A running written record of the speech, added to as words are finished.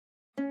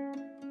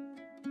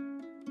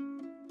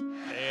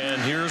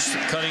And here's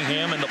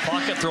Cunningham in the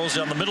pocket, throws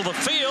down the middle of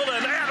the field,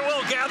 and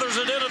Atwell gathers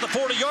it in at the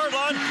 40-yard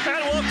line.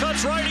 Atwell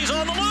cuts right, he's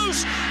on the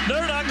loose.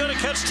 They're not going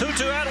to catch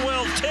Tutu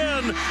Atwell.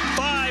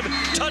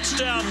 10-5,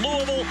 touchdown,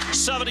 Louisville,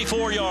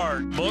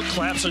 74-yard. Book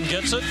claps and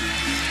gets it.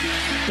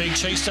 Being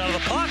chased out of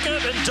the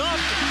pocket and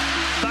dumped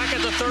back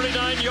at the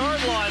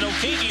 39-yard line.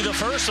 Okeke, the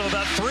first of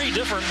about 3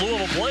 different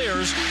Louisville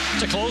players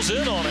to close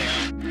in on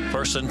him.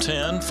 First and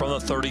 10 from the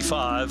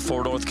 35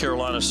 for North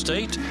Carolina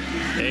State.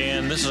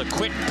 And this is a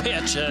quick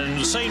pitch, and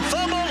Lucane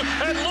fumbled,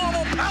 and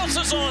Louisville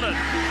pounces on it.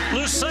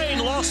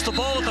 Lucane lost the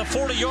ball at the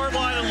 40-yard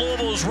line, and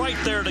Louisville is right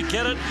there to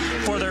get it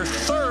for their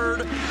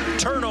 3rd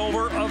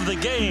turnover of the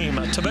game.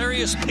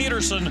 Tavarius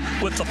Peterson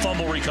with the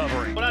fumble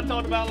recovery. What I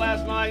talked about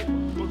last night,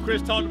 what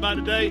Chris talked about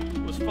today,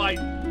 was fight.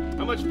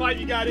 How much fight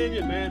you got in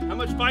you, man? How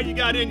much fight you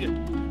got in you?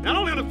 Not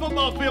only on the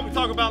football field, we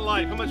talk about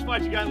life. How much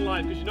fight you got in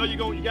life? Because you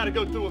know you got to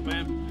go through it,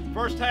 man.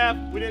 First half,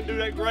 we didn't do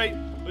that great,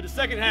 but the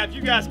second half,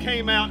 you guys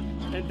came out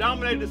and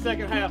dominated the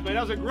second half, man.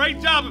 That was a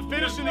great job of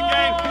finishing the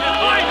game and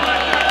fighting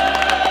right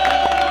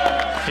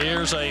there.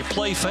 Here's a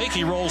play fake.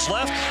 He rolls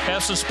left,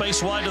 has some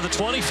space wide to the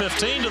 20,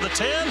 15 to the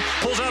 10,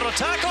 pulls out of a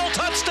tackle,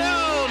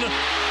 touchdown!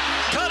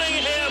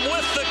 Cunningham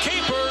with the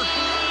keeper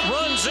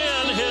runs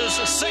in his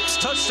 6th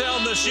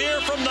touchdown this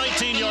year from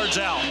 19 yards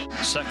out.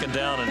 Second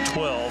down and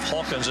 12.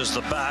 Hawkins is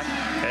the back,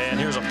 and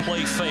here's a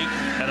play fake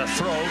and a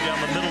throw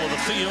down the middle of the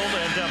field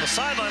and down the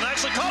sideline.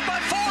 Actually caught by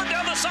Ford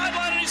down the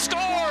sideline, and he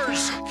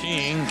scores!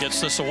 King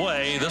gets this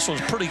away. This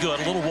one's pretty good,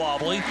 a little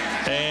wobbly,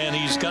 and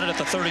he's got it at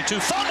the 32.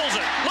 Fumbles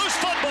it! Loose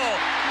football!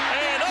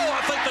 And oh,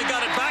 I think they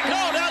got it back.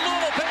 No, now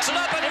Louisville picks it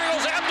up, and here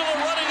goes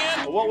Abdullah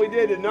running in. What we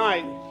did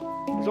tonight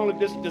is only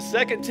just the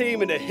 2nd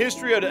team in the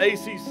history of the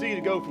ACC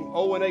to go from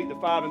 0-8 to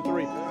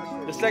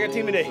 5-3. The 2nd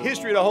team in the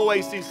history of the whole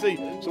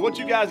ACC. So what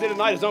you guys did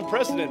tonight is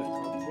unprecedented.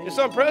 It's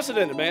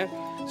unprecedented, man.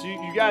 So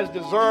you guys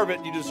deserve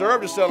it. You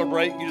deserve to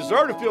celebrate. You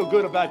deserve to feel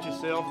good about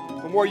yourself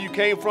from where you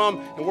came from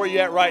and where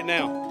you're at right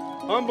now.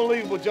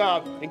 Unbelievable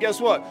job. And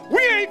guess what? We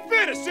ain't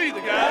finished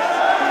either, guys.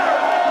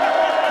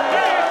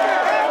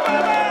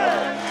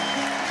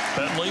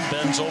 Bentley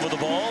bends over the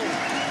ball,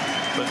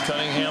 but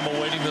Cunningham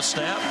awaiting the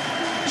snap.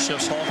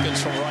 Shifts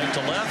Hawkins from right to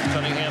left.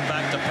 Cunningham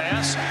back to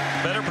pass.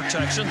 Better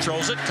protection.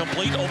 Throws it.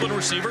 Complete. Open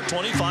receiver.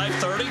 25,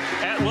 30.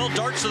 Atwell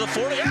darts to the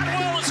 40.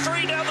 Atwell is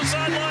free down the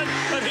sideline,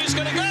 and he's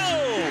going to go.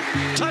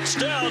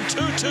 Touchdown,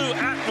 Tutu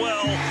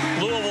Atwell.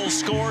 Louisville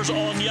scores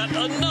on yet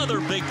another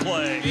big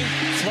play.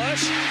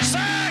 Flush.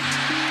 Sacked.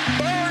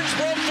 Burns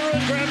broke through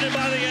and grabbed him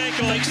by the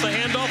ankle. Takes the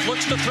handoff.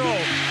 Looks to throw.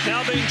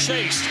 Now being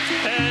chased.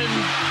 And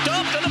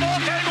dumped, and the ball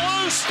came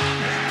loose.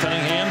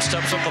 Cunningham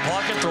steps up the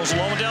pocket. Throws a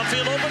long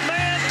downfield. Open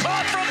man.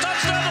 Caught for a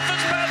touchdown to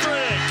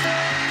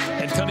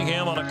Fitzpatrick. And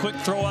Cunningham on a quick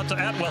throw out to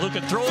Atwell, who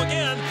can throw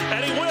again,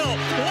 and he will.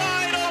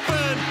 Wide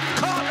open.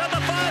 Caught at the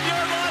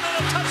 5-yard line,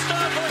 and a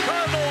touchdown for the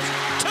Cardinals.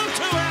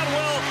 Tutu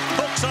Atwell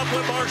hooks up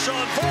with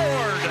Marshawn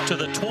Ford to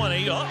the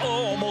 20.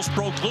 Almost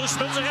broke loose.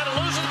 Spins ahead and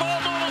loses the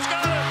ball. Louisville's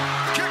got it.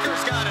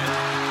 Kicker's got it.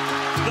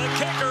 The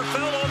kicker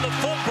fell on the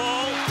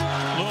football.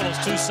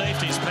 Louisville's 2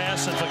 safeties,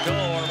 pass and Fago,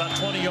 are about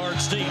 20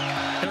 yards deep.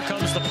 Here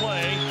comes the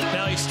play.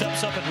 Now he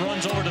steps up and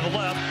runs over to the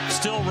left.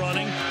 Still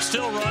running,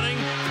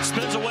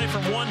 spins away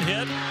from one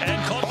hit,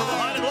 and caught from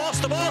behind and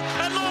lost the ball,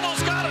 and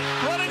Louisville's got it,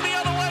 running the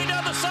other way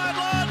down the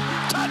sideline.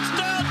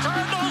 Touchdown,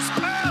 Cardinals,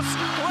 pass,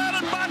 ran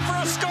it back for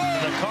a score.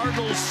 The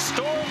Cardinals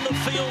storm the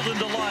field in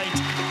delight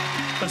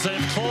as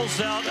they've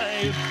closed out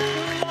a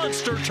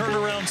monster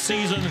turnaround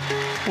season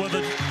with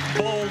a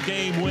bowl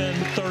game win,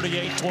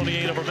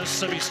 38-28 over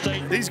Mississippi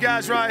State. These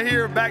guys right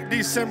here, back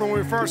December when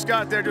we first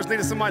got there, just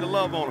needed somebody to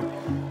love on them.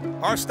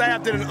 Our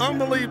staff did an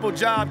unbelievable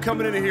job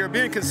coming into here,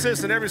 being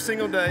consistent every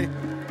single day.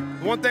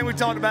 One thing we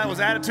talked about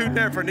was attitude and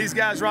effort, and these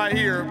guys right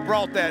here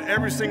brought that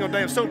every single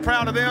day. I'm so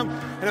proud of them,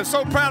 and I'm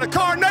so proud of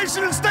Card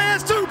Nation and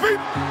stands too,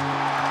 people.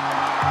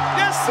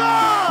 Yes,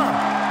 sir!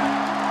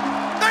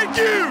 Thank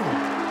you!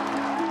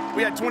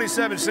 We had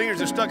 27 seniors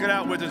that stuck it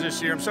out with us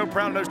this year. I'm so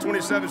proud of those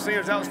 27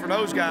 seniors. That was for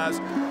those guys.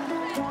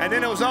 And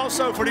then it was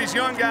also for these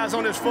young guys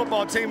on this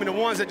football team and the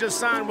ones that just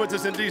signed with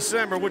us in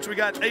December, which we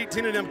got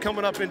 18 of them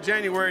coming up in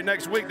January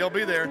next week. They'll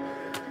be there.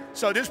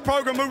 So this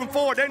program moving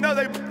forward, they know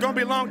they're going to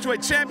belong to a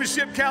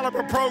championship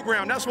caliber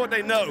program. That's what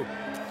they know.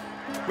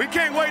 We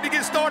can't wait to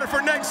get started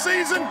for next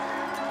season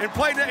and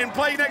play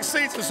next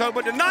season. So,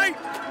 but tonight,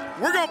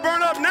 we're going to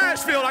burn up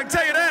Nashville, I can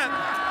tell you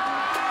that.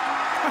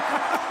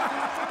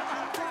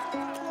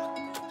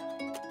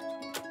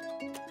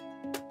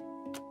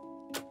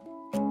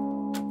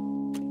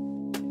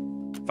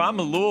 If I'm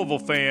a Louisville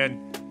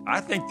fan, I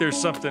think there's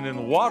something in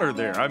the water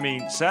there. I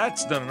mean,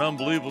 Sat's done an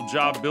unbelievable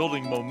job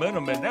building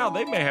momentum, and now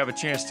they may have a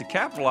chance to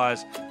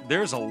capitalize.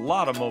 There's a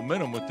lot of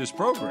momentum with this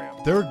program.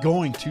 They're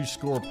going to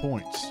score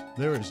points.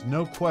 There is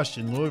no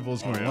question Louisville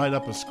is going to light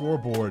up a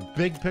scoreboard.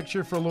 Big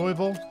picture for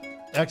Louisville,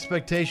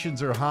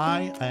 expectations are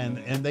high, and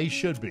they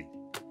should be.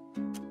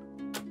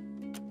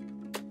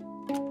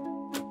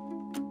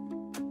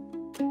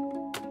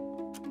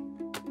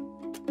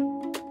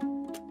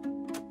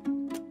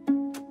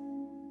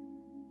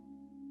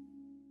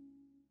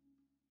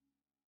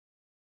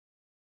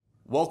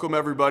 Welcome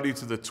everybody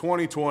to the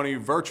 2020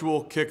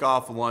 virtual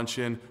kickoff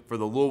luncheon for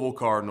the Louisville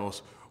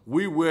Cardinals.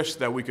 We wish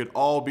that we could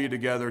all be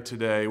together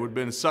today. It would have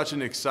been such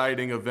an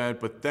exciting event,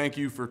 but thank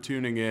you for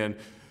tuning in.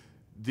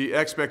 The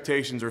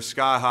expectations are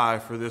sky high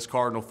for this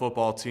Cardinal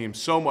football team.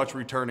 So much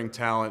returning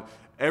talent.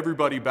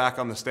 Everybody back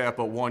on the staff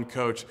but one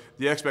coach.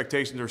 The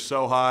expectations are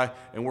so high,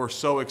 and we're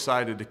so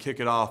excited to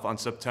kick it off on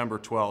September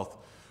 12th.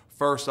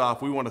 First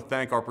off, we want to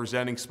thank our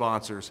presenting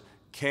sponsors,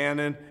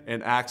 Canon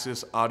and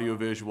Axis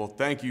Audiovisual.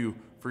 Thank you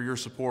for your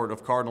support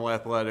of Cardinal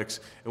Athletics.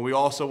 And we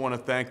also want to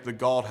thank the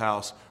Galt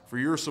House for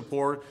your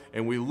support,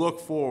 and we look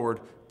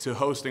forward to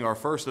hosting our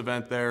first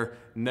event there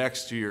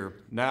next year.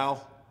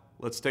 Now,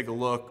 let's take a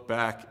look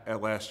back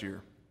at last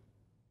year.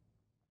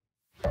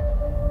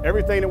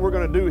 Everything that we're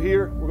going to do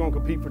here, we're going to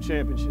compete for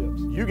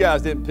championships. You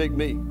guys didn't pick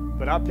me,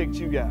 but I picked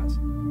you guys.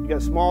 You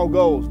got small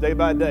goals day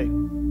by day,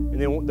 and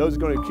then those are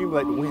going to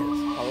accumulate the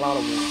wins, a lot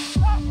of wins.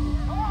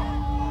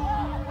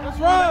 That's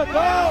right,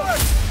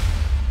 go!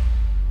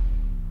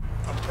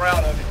 I'm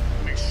proud of you.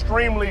 I'm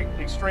extremely,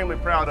 extremely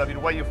proud of you, the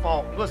way you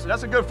fought. Listen,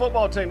 that's a good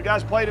football team. The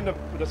guys played in the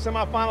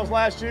semifinals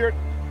last year.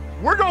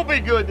 We're going to be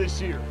good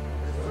this year.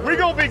 We're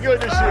going to be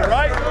good this year,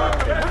 right?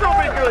 We're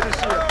going to be good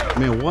this year.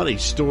 Man, what a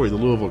story the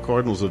Louisville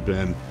Cardinals have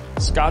been.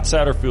 Scott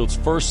Satterfield's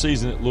first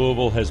season at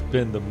Louisville has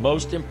been the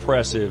most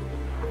impressive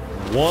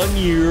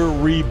one-year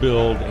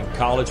rebuild in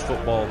college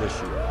football this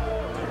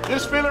year.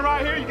 This feeling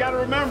right here, you got to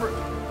remember it.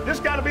 This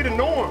got to be the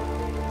norm.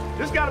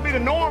 This got to be the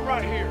norm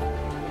right here.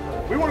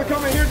 We want to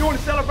come in here doing the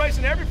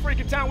celebration every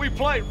freaking time we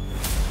play.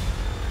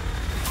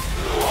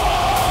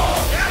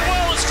 That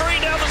ball is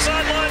screened down the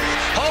sideline.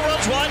 Hall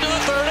runs wide to the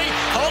 30.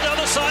 Hall down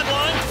the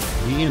sideline.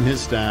 He and his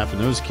staff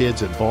and those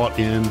kids had bought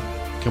in,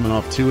 coming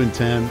off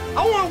 2-10.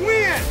 I want to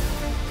win.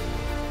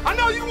 I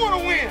know you want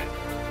to win.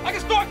 I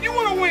can start. You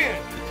want to win.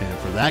 And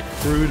for that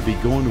crew to be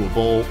going to a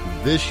bowl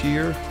this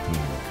year,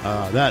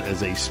 that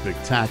is a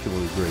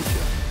spectacularly great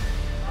job.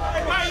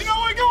 Hey, you know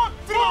where we're going?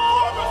 To the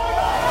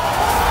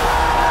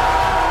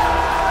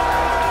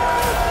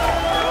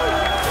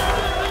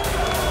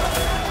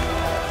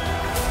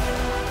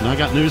And I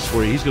got news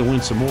for you. He's going to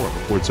win some more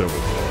before it's over.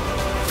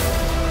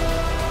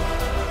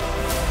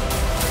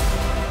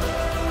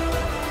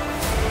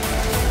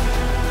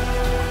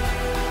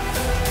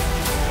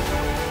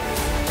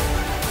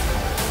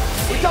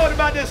 We talked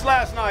about this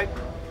last night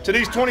to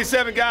these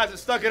 27 guys that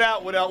stuck it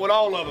out with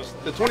all of us.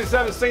 The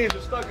 27 seniors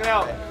that stuck it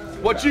out.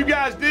 What you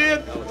guys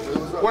did,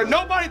 where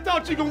nobody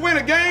thought you could win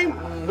a game,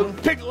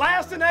 picked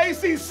last in the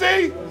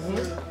ACC,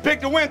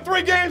 picked to win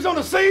 3 games on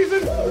the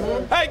season.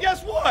 Hey,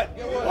 guess what?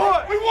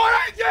 What? We won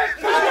 8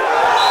 games!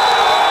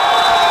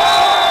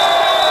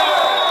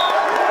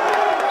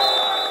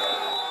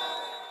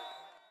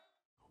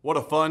 What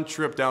a fun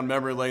trip down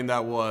memory lane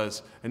that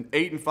was. An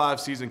 8-5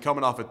 season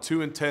coming off a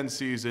 2-10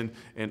 season,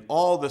 and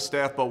all the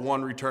staff but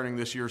one returning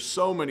this year.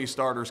 So many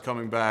starters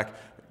coming back.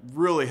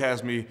 Really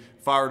has me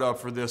fired up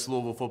for this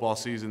Louisville football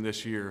season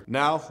this year.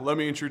 Now, let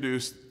me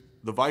introduce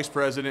the Vice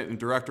President and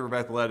Director of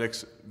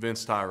Athletics,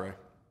 Vince Tyre.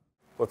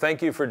 Well,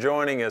 thank you for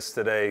joining us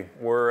today.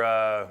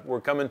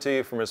 We're coming to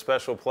you from a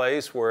special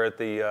place. We're at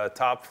the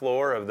top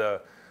floor of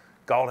the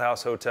Galt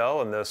House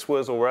Hotel and the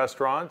Swizzle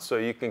Restaurant, so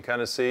you can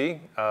kind of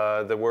see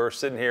that we're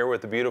sitting here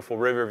with the beautiful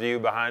river view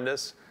behind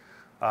us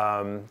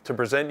to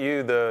present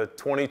you the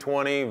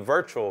 2020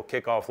 virtual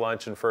kickoff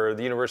luncheon for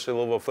the University of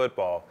Louisville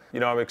football. You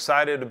know, I'm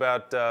excited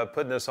about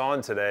putting this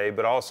on today,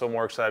 but also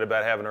more excited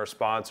about having our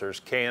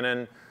sponsors.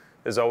 Canon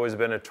has always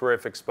been a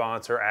terrific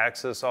sponsor.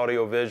 Axis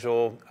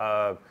Audiovisual,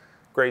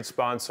 great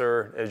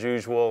sponsor as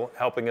usual,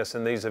 helping us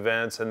in these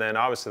events. And then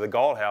obviously the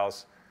Galt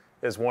House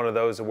is one of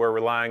those that we're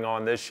relying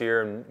on this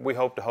year, and we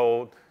hope to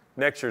hold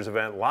next year's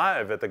event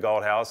live at the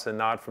Galt House and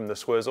not from the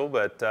Swizzle,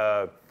 but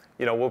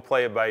you know, we'll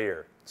play it by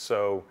ear.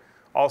 So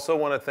also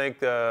want to thank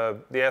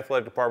the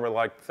athletic department. I'd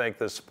like to thank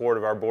the support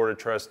of our board of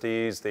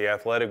trustees, the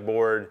athletic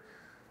board.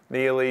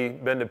 Neely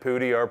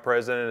Bendapudi, our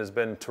president, has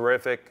been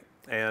terrific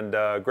and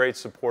a great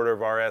supporter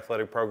of our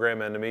athletic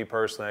program, and to me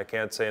personally, I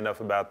can't say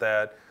enough about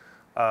that.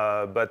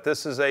 But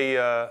this is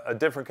a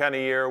different kind of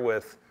year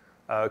with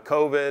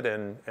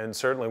COVID, and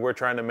certainly we're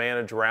trying to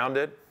manage around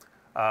it.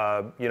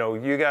 You know,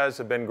 you guys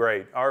have been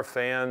great. Our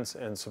fans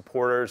and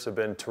supporters have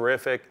been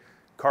terrific.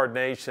 Card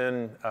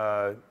Nation,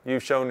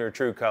 you've shown your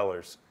true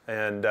colors.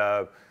 And,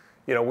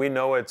 you know, we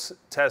know it's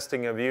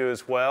testing of you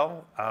as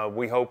well.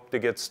 We hope to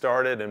get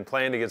started and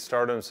plan to get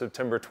started on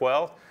September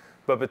 12th.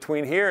 But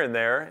between here and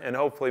there, and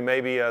hopefully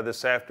maybe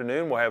this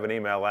afternoon we'll have an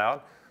email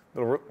out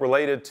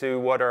related to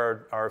what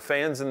our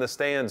fans in the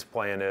stands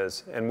plan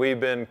is. And we've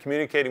been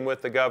communicating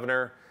with the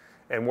governor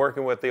and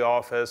working with the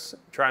office,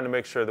 trying to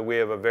make sure that we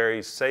have a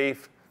very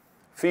safe,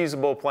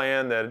 feasible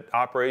plan, that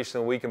operation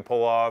that we can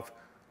pull off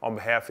on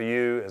behalf of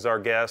you as our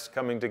guests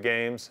coming to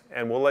games.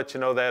 And we'll let you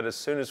know that as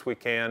soon as we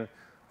can.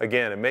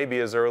 Again, it may be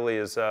as early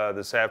as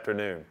this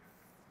afternoon.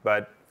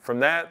 But from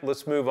that,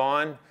 let's move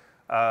on.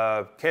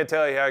 Can't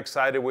tell you how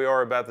excited we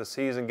are about the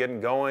season getting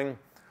going.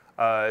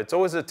 It's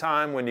always a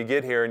time when you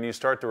get here and you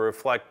start to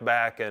reflect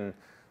back and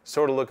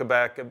sort of look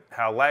back at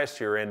how last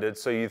year ended,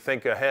 so you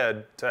think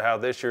ahead to how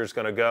this year's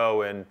going to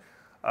go. And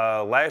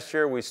last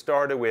year we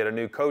had a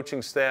new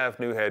coaching staff,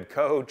 new head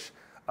coach,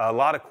 a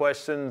lot of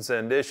questions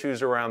and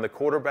issues around the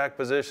quarterback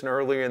position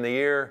earlier in the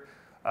year.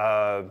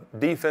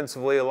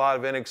 Defensively, a lot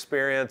of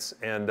inexperience,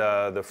 and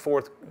the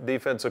fourth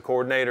defensive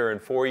coordinator in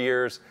 4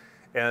 years.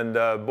 And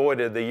boy,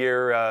 did the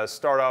year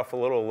start off a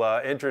little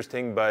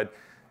interesting, but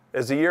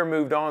as the year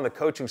moved on, the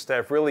coaching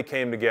staff really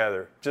came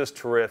together. Just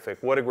terrific.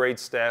 What a great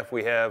staff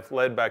we have,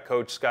 led by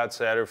Coach Scott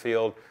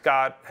Satterfield.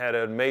 Scott had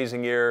an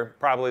amazing year,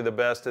 probably the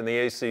best in the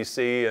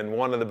ACC and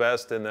one of the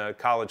best in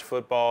college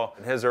football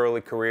in his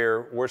early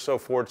career. We're so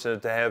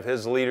fortunate to have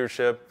his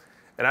leadership,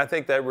 and I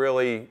think that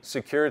really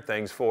secured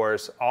things for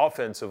us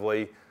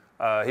offensively.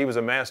 He was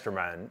a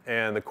mastermind,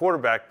 and the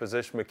quarterback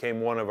position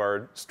became one of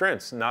our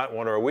strengths, not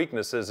one of our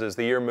weaknesses as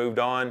the year moved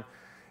on.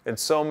 And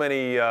so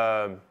many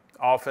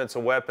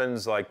offensive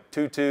weapons like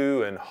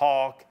Tutu and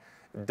Hawk,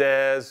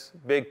 Dez,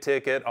 Big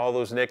Ticket, all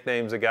those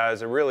nicknames of guys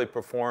that really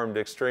performed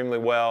extremely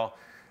well.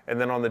 And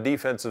then on the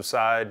defensive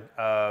side,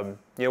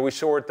 we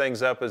shored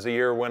things up as the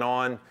year went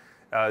on.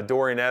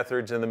 Dorian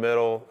Etheridge in the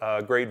middle,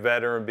 great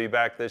veteran, be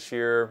back this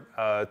year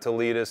to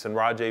lead us, and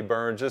Rajay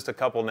Burns, just a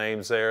couple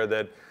names there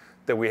that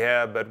we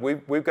have. But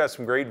we've got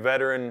some great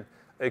veteran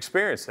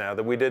experience now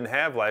that we didn't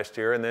have last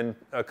year, and then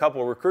a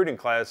couple of recruiting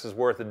classes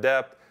worth of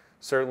depth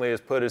certainly has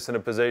put us in a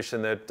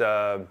position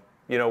that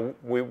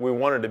we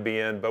wanted to be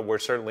in, but we're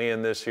certainly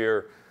in this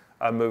year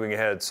moving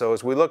ahead. So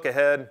as we look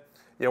ahead,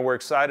 we're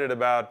excited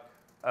about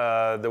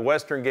the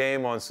Western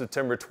game on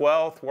September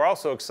 12th. We're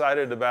also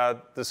excited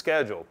about the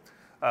schedule.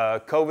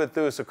 COVID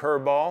threw us a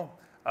curveball.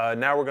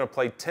 Now we're going to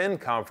play 10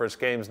 conference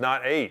games,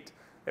 not 8.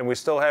 And we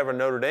still have a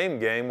Notre Dame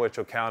game, which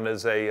will count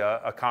as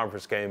a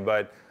conference game.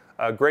 But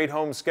a great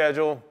home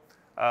schedule.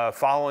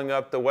 Following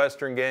up the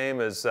Western game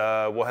is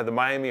we'll have the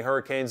Miami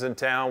Hurricanes in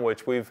town,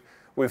 which we've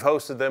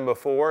hosted them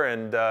before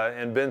and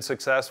been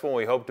successful.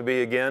 We hope to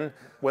be again.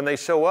 When they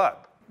show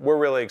up, we're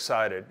really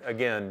excited.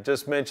 Again,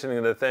 just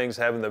mentioning the things,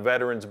 having the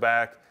veterans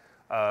back,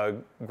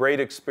 great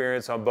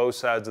experience on both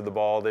sides of the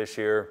ball this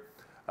year.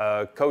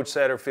 Coach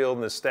Satterfield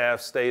and the staff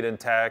stayed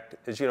intact.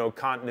 As you know,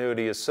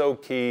 continuity is so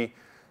key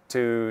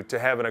to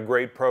having a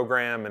great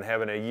program and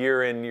having a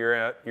year in,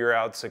 year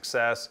out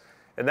success.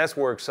 And that's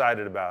what we're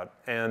excited about.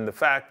 And the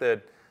fact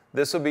that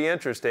this will be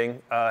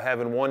interesting,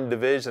 having one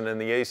division in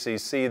the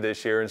ACC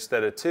this year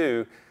instead of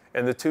 2,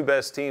 and the 2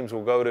 best teams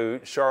will go to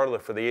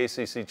Charlotte for the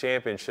ACC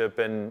championship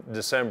in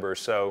December.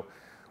 So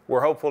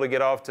we're hopeful to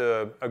get off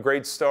to a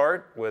great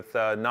start with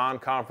a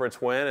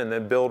non-conference win and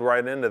then build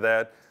right into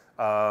that,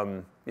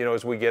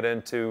 as we get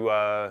into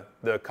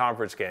the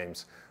conference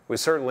games. We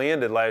certainly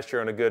ended last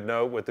year on a good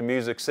note with the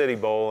Music City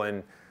Bowl,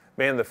 and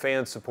man, the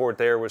fan support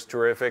there was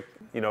terrific.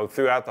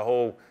 Throughout the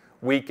whole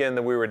weekend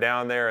that we were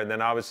down there, and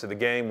then obviously the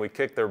game, we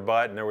kicked their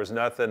butt, and there was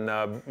nothing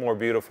more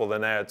beautiful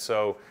than that.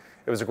 So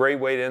it was a great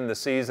way to end the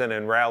season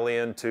and rally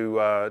into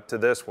to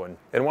this one.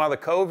 And while the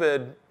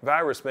COVID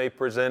virus may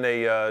present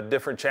a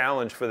different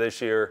challenge for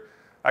this year,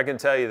 I can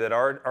tell you that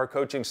our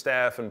coaching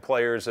staff and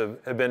players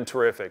have been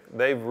terrific.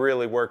 They've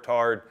really worked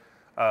hard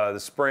the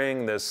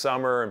spring, this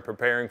summer, and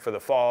preparing for the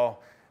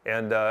fall,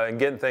 and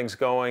getting things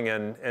going,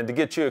 and to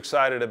get you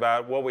excited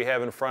about what we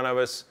have in front of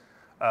us.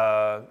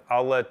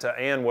 I'll let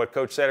Ann, what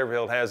Coach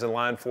Satterfield has in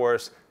line for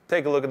us,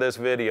 take a look at this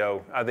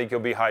video. I think you'll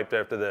be hyped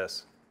after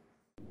this.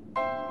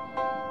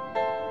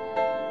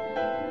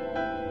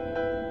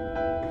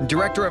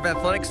 Director of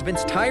Athletics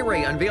Vince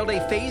Tyree unveiled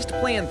a phased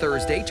plan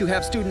Thursday to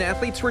have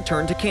student-athletes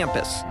return to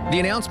campus. The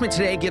announcement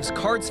today gives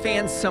Cards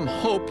fans some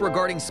hope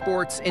regarding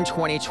sports in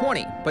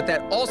 2020, but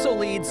that also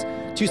leads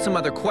to some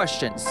other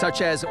questions,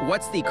 such as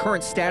what's the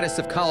current status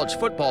of college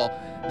football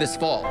this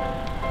fall?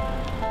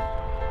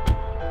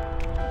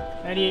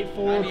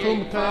 98-4,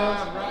 Puma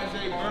pass. All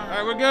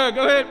right, we're good.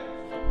 Go ahead.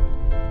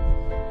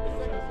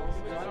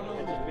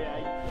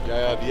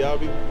 Yaya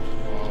Diaby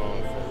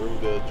from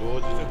Riverdale,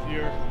 Georgia. 5th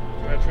year.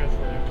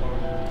 Transfer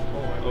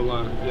in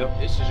O-line. Yep.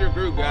 This is your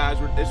group, guys.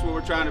 This is what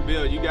we're trying to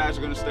build. You guys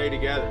are going to stay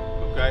together,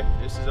 okay?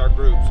 This is our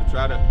group, so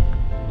try to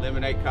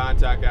eliminate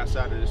contact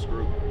outside of this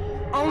group.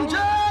 On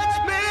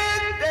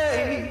Judgment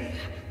Day,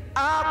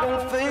 I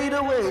won't fade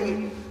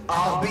away.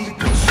 I'll be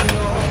pushing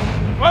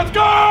on. Let's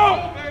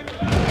go!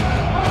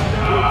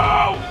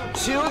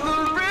 Till the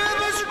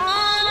rivers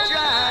run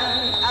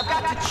dry, I've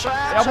got to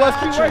try. Yeah, boys,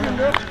 keep working,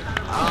 girl.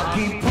 I'll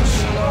keep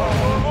pushing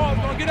on.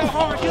 Gonna get out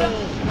hard, get up.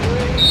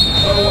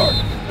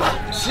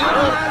 Till I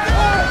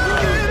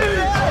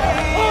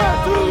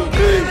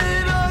get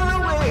it all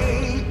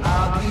away,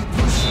 I'll keep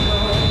pushing on.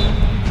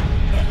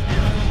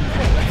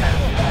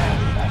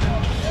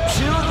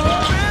 Till the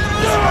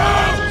rivers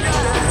run dry,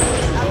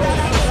 I've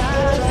got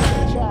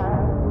to try.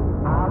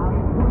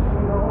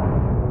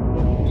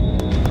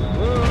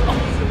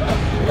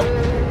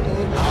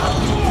 I'll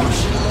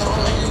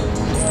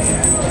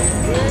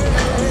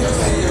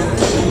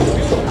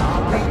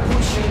keep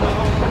pushing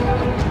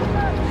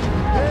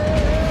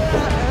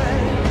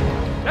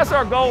That's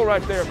our goal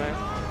right there, man.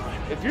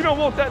 If you don't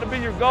want that to be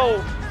your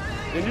goal,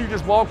 then you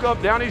just walk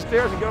up, down these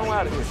stairs, and get on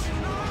out of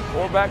here.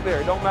 Or back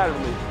there, it don't matter to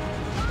me.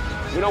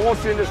 We don't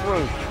want you in this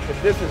room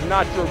if this is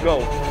not your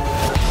goal.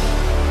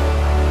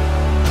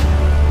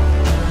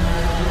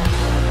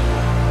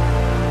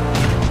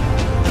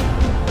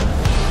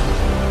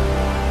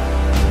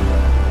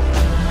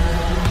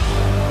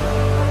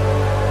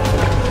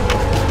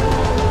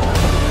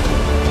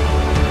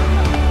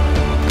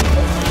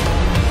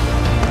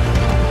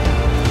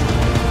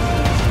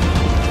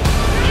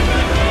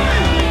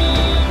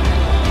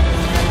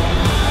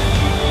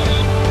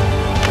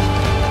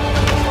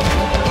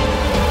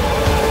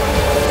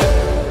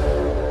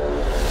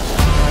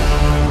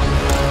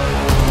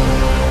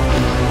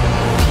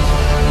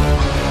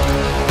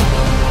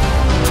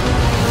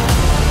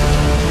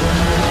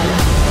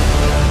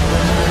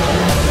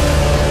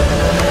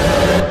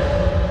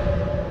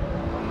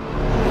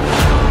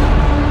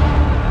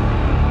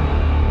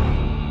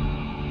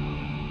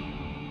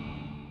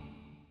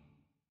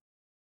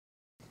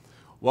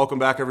 Welcome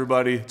back,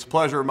 everybody. It's a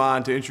pleasure of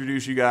mine to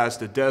introduce you guys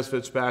to Des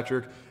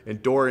Fitzpatrick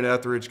and Dorian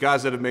Etheridge,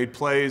 guys that have made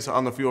plays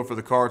on the field for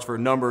the Cards for a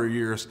number of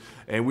years,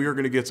 and we are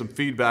going to get some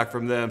feedback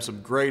from them,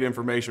 some great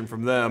information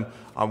from them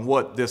on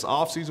what this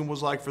offseason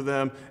was like for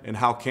them and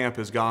how camp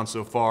has gone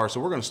so far. So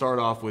we're going to start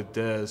off with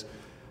Des.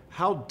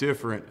 How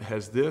different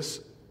has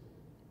this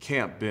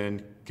camp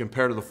been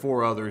compared to the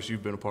 4 others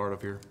you've been a part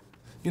of here?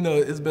 You know,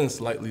 it's been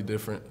slightly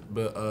different,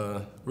 but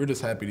we're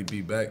just happy to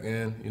be back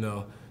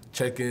in,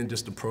 check in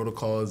just the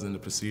protocols and the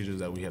procedures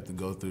that we have to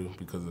go through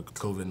because of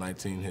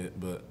COVID-19 hit.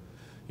 But,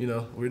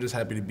 we're just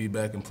happy to be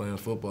back and playing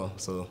football,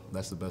 so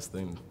that's the best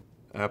thing.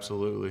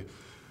 Absolutely.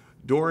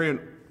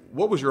 Dorian,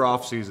 what was your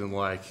off season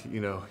like?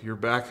 You're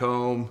back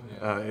home.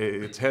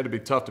 It's had to be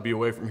tough to be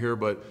away from here,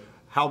 but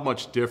how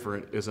much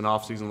different is an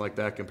off season like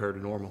that compared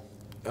to normal?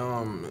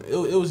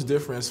 It was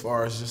different as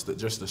far as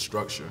just the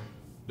structure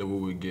that we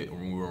would get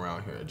when we were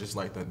around here, just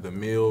like the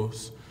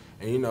meals.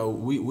 And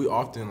we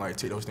often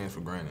take those things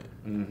for granted.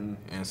 Mm-hmm.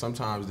 And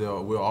sometimes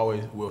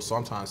we'll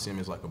sometimes see them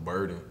as like a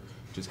burden,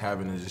 just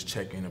having to just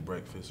check in to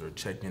breakfast or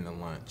check in to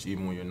lunch,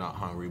 even when you're not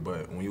hungry.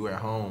 But when you're at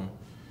home,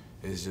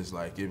 it's just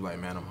like you're like,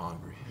 man, I'm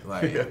hungry,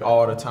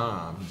 all the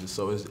time.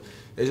 So it's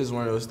just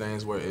one of those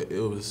things where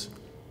it was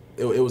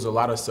a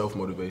lot of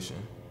self-motivation.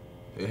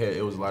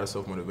 It was a lot of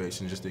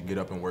self-motivation just to get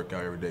up and work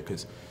out every day,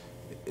 because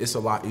it's a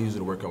lot easier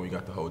to work out when you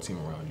got the whole team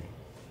around you.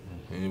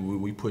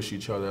 And we push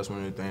each other. That's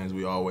one of the things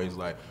we always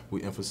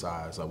we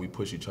emphasize. We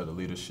push each other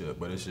leadership,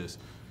 but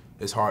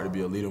it's hard to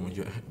be a leader when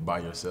you're by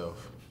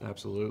yourself.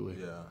 Absolutely.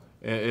 Yeah.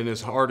 And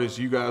as hard as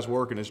you guys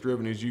work and as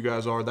driven as you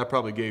guys are, that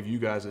probably gave you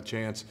guys a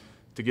chance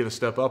to get a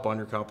step up on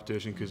your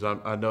competition, because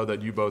I know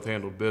that you both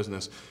handled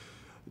business.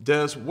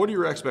 Des, what are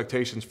your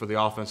expectations for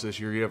the offense this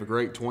year? You have a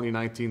great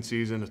 2019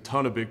 season, a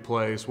ton of big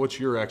plays. What's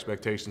your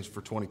expectations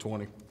for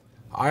 2020?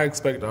 I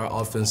expect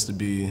our offense to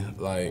be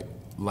like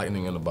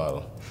lightning in a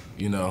bottle.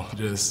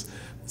 Just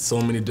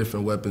so many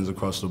different weapons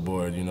across the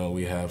board.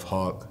 We have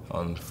Hawk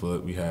on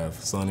foot, we have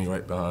Sonny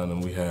right behind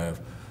him, we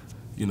have,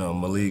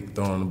 Malik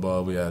throwing the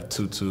ball, we have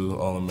Tutu,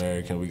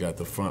 All-American, we got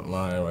the front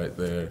line right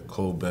there,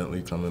 Cole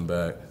Bentley coming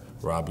back,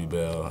 Robbie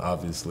Bell,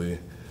 obviously.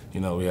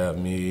 We have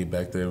me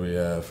back there, we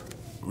have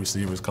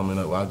receivers coming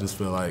up. I just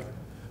feel like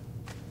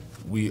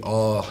we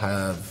all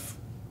have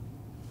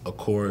a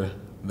core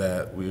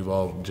that we've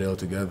all gelled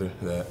together,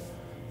 that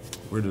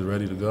we're just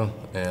ready to go.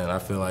 And I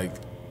feel like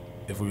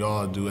if we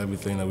all do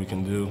everything that we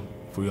can do,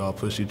 if we all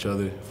push each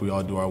other, if we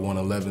all do our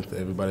 1/11th,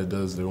 everybody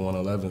does their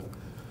 1/11th,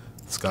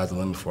 the sky's the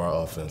limit for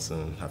our offense.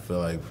 And I feel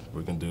like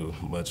we can do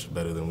much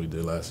better than we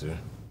did last year.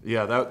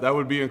 Yeah, that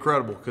would be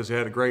incredible, because they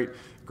had a great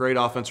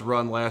offensive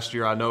run last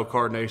year. I know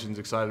Card Nation's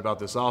excited about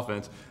this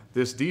offense.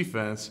 This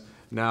defense,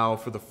 now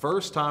for the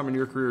first time in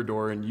your career,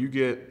 Dorian, you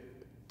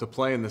get to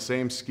play in the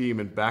same scheme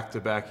in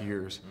back-to-back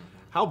years.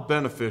 How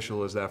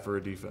beneficial is that for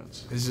a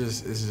defense? It's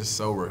just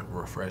so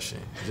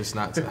refreshing, just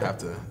not to have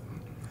to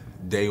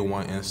day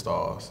one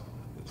installs,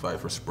 it's like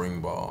for spring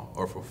ball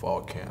or for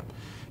fall camp.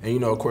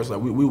 And of course,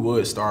 we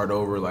would start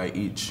over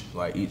each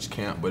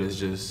camp, but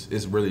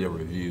it's really a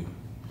review.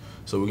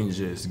 So we can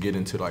just get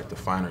into the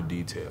finer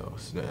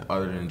details that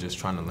other than just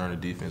trying to learn the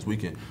defense, we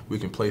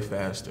can play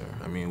faster.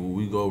 I mean,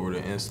 we go over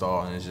the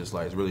install and it's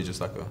really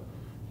just like a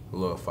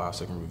little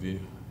 5-second review.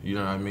 You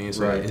know what I mean?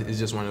 So right. It's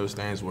just one of those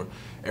things where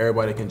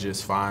everybody can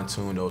just fine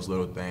tune those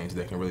little things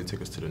that can really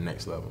take us to the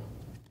next level.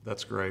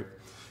 That's great.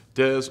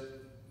 Des,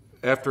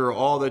 after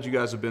all that you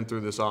guys have been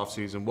through this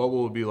offseason, what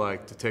will it be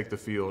like to take the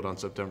field on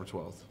September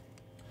 12th?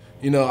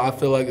 I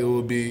feel like it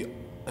will be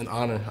an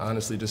honor,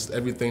 honestly, just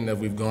everything that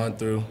we've gone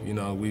through.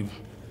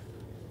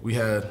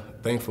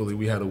 Thankfully,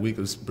 we had a week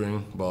of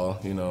spring ball,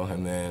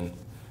 and then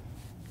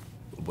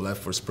we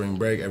left for spring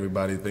break,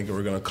 everybody thinking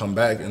we're going to come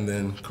back, and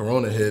then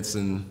Corona hits,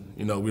 and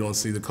we don't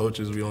see the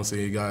coaches, we don't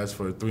see you guys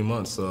for 3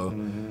 months. So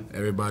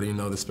everybody,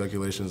 the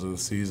speculations of the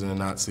season,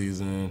 not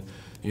season,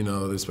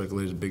 the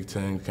speculation Big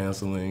Ten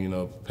canceling,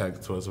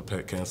 Pac-12 or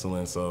Pac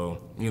canceling. So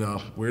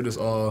we're just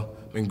all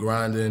been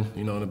grinding,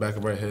 in the back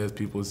of our heads.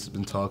 People's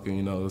been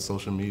talking, the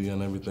social media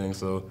and everything.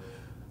 So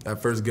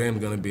that first game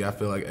is going to be, I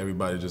feel like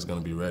everybody's just going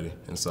to be ready.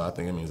 And so I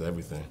think it means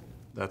everything.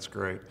 That's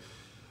great.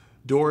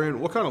 Dorian,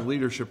 what kind of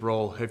leadership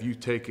role have you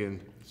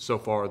taken so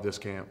far at this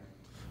camp?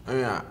 I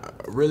mean,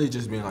 really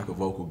just being like a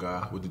vocal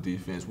guy with the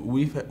defense.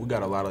 We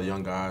got a lot of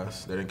young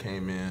guys that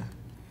came in,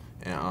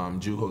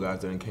 and JUCO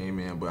guys that came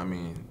in. But I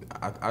mean,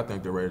 I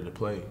think they're ready to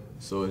play.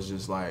 So it's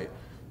just like,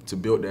 to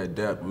build that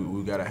depth,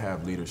 we got to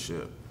have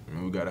leadership. I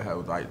mean, we got to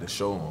have like the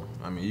show them.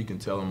 I mean, you can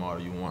tell them all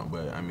you want,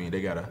 but I mean,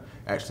 they got to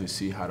actually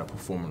see how to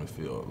perform in the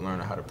field, learn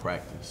how to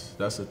practice.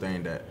 That's the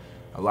thing that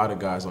a lot of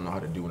guys don't know how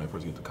to do when they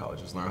first get to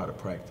college. Is learn how to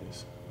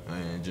practice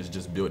and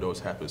just build those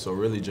habits. So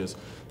really just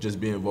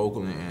being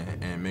vocal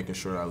and making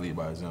sure I lead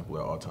by example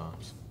at all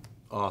times.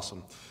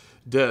 Awesome.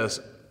 Des,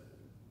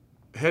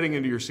 heading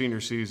into your senior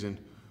season,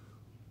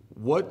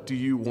 what do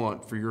you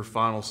want for your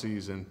final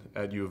season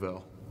at U of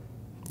L?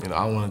 You know,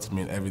 I want it to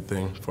mean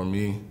everything for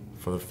me,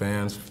 for the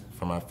fans,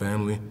 for my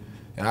family.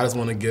 And I just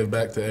want to give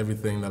back to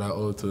everything that I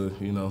owe to,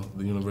 you know,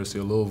 the University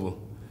of Louisville.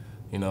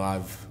 You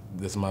know,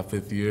 this is my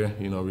 5th year,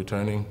 you know,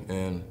 returning,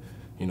 and,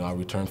 you know, I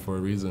returned for a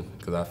reason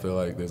because I feel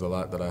like there's a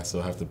lot that I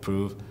still have to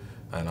prove,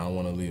 and I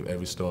want to leave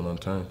every stone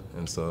unturned.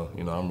 And so,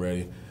 you know, I'm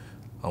ready.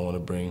 I want to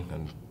bring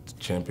a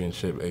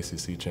championship,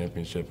 ACC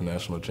championship,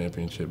 national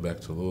championship back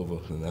to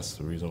Louisville, and that's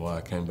the reason why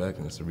I came back,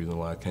 and it's the reason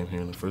why I came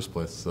here in the first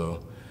place.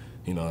 So,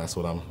 you know, that's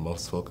what I'm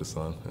most focused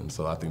on, and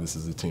so I think this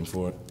is the team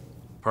for it.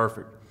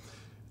 Perfect.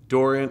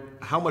 Dorian,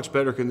 how much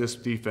better can this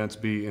defense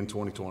be in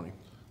 2020?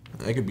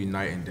 It could be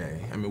night and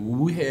day. I mean,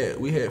 we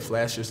had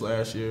flashes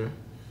last year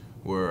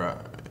where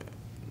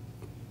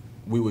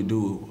we would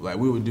do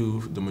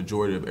the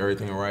majority of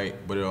everything right,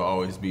 but it'll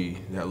always be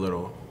that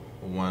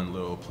one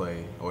little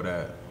play or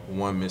that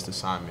one missed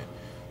assignment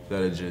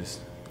that'll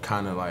just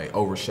kind of like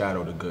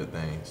overshadow the good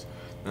things.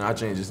 And I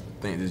just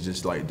think it's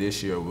just like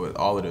this year with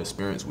all of the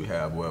experience we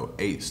have,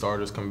 8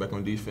 starters coming back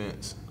on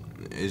defense,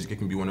 it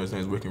can be one of those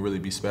things where it can really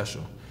be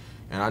special.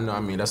 And I know, I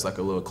mean, that's like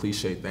a little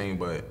cliche thing,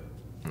 but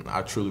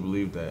I truly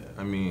believe that.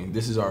 I mean,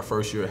 this is our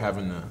first year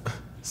having the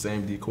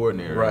same D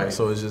coordinator, right?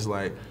 So it's just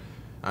like,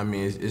 I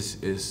mean,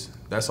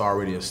 that's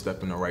already a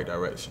step in the right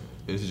direction.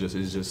 It's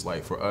just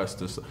like for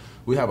us,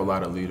 we have a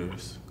lot of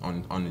leaders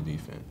on the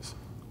defense,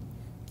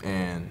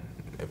 and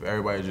if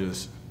everybody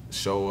just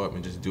show up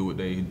and just do what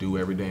they do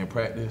every day in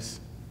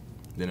practice,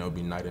 then it'll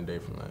be night and day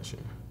from last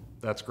year.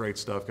 That's great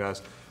stuff,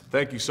 guys.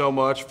 Thank you so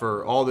much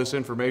for all this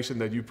information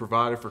that you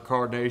provided for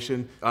Card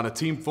Nation. On a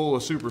team full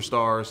of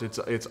superstars,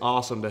 it's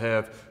awesome to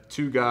have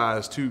 2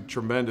 guys, 2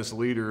 tremendous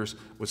leaders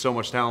with so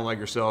much talent like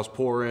yourselves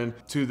pour in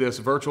to this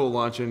virtual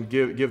luncheon,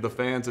 give the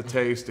fans a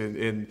taste,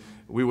 and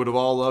we would have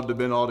all loved to have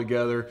been all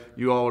together.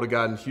 You all would have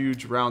gotten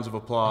huge rounds of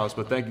applause,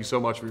 but thank you so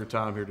much for your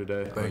time here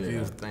today. Thank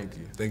you. Thank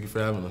you. Thank you for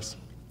having us.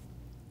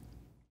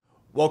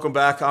 Welcome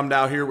back. I'm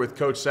now here with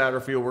Coach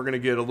Satterfield. We're going to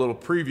get a little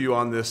preview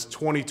on this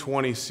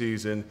 2020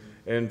 season.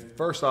 And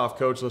first off,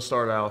 Coach, let's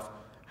start off.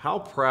 How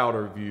proud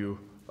are you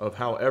of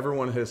how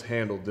everyone has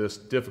handled this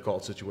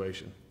difficult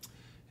situation?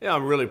 Yeah,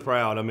 I'm really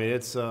proud. I mean,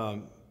 it's, you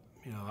know,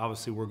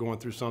 obviously we're going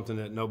through something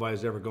that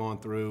nobody's ever gone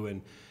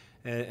through.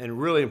 And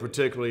really, in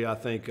particularly, I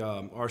think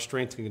our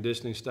strength and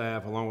conditioning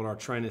staff, along with our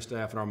training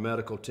staff and our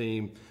medical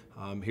team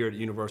here at the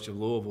University of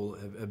Louisville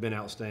have been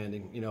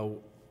outstanding. You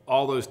know,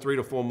 all those 3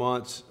 to 4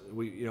 months,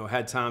 we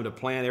had time to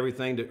plan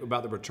everything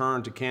about the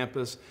return to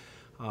campus,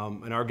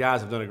 and our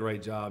guys have done a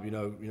great job. You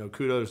know,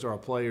 kudos to our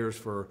players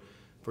for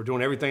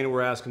doing everything that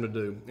we're asking them to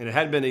do, and it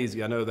hadn't been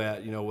easy. I know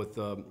that. You know, with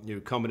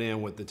coming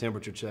in with the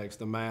temperature checks,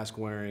 the mask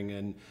wearing,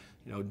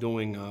 and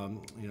doing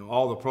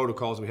all the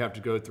protocols we have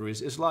to go through.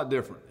 It's a lot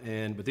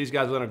different, but these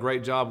guys have done a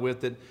great job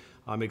with it.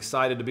 I'm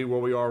excited to be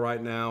where we are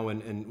right now,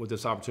 and with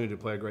this opportunity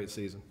to play a great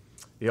season.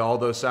 Yeah, all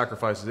those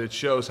sacrifices, it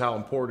shows how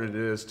important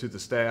it is to the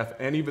staff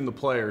and even the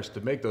players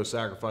to make those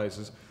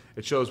sacrifices.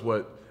 It shows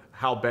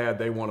how bad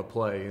they want to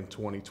play in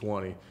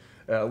 2020.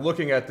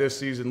 Looking at this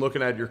season,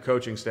 looking at your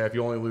coaching staff,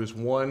 you only lose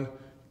 1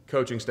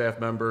 coaching staff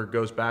member,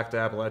 goes back to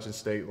Appalachian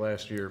State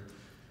last year.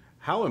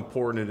 How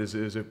important is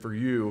it for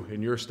you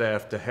and your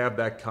staff to have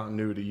that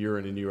continuity year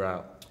in and year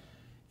out?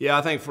 Yeah,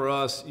 I think for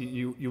us,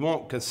 you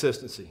want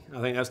consistency.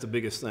 I think that's the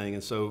biggest thing.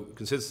 And so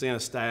consistency in a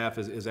staff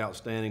is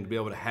outstanding to be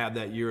able to have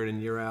that year in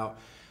and year out.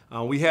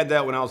 We had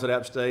that when I was at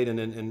App State,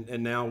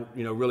 and now,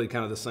 really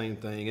kind of the same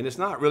thing. And it's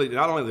not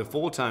only the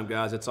full-time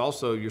guys, it's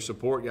also your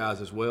support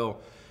guys as well.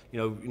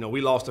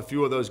 We lost a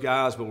few of those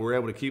guys, but we were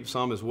able to keep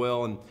some as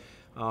well. And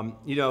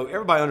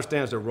everybody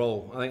understands their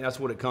role. I think that's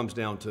what it comes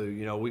down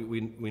to.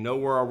 We know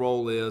where our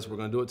role is. We're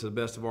going to do it to the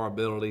best of our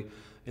ability.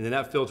 And then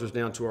that filters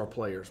down to our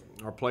players.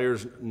 Our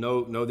players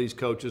know these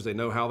coaches. They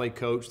know how they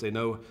coach. They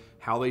know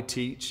how they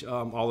teach,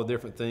 all the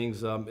different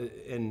things.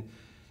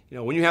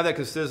 When you have that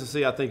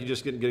consistency, I think you're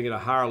just getting at a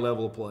higher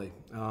level of play.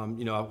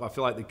 I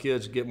feel like the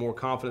kids get more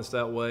confidence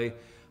that way.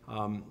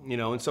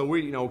 And so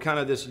we, kind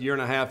of this year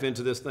and a half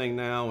into this thing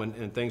now,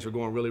 and things are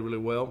going really, really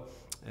well.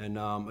 And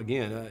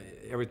again,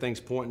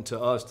 everything's pointing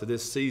to us to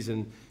this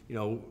season.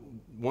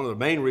 One of the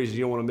main reasons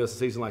you don't want to miss a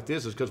season like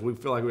this is because we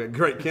feel like we got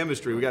great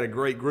chemistry. We got a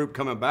great group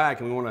coming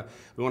back, and we want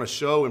to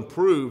show and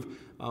prove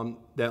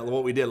that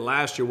what we did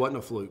last year wasn't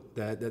a fluke,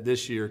 that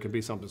this year can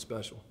be something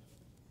special.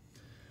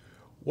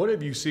 What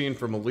have you seen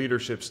from a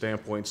leadership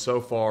standpoint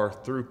so far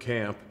through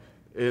camp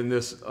in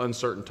this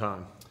uncertain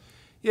time?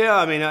 Yeah,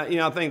 I mean,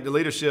 I think the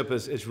leadership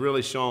is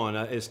really showing.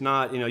 It's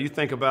not, you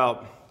think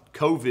about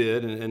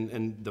COVID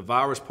and the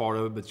virus part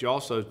of it, but you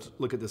also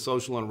look at the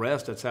social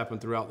unrest that's happened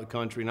throughout the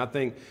country. And I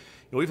think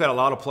we've had a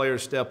lot of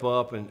players step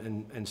up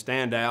and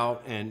stand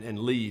out and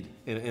lead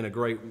in a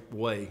great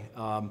way,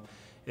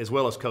 as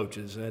well as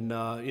coaches. And,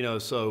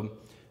 so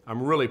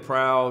I'm really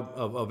proud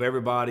of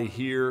everybody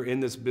here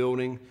in this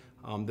building,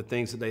 the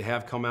things that they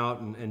have come out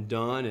and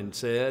done and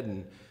said.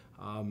 And,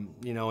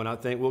 and I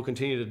think we'll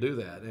continue to do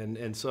that.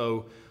 And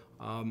so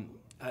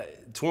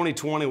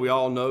 2020, we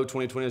all know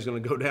 2020 is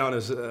going to go down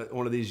as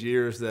one of these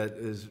years that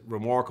is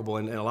remarkable,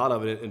 and a lot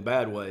of it in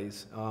bad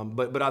ways.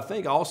 But I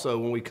think also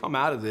when we come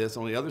out of this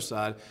on the other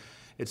side,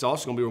 it's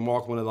also going to be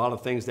remarkable in a lot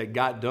of things that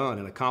got done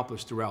and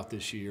accomplished throughout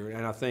this year.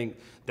 And I think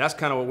that's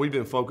kind of what we've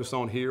been focused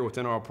on here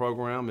within our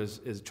program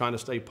is trying to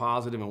stay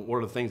positive and what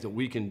are the things that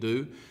we can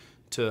do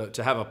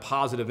to have a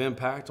positive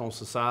impact on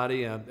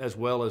society as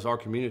well as our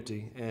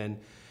community. And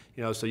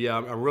so yeah,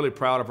 I'm really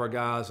proud of our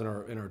guys and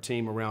our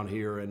team around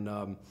here,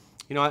 and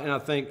and I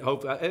think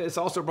it's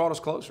also brought us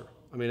closer.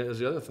 I mean, it's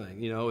the other thing.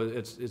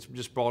 It's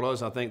just brought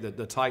us, I think,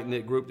 the tight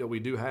knit group that we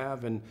do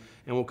have, and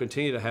we'll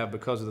continue to have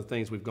because of the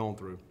things we've gone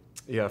through.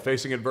 Yeah,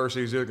 facing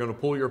adversity is either going to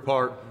pull you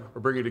apart or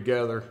bring you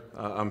together.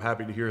 I'm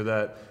happy to hear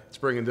that it's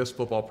bringing this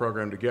football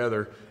program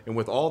together. And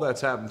with all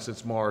that's happened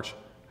since March,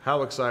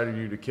 how excited are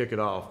you to kick it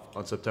off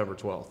on September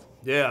 12th?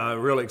 Yeah,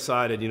 I'm really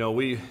excited.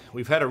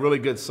 We've had a really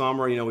good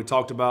summer. We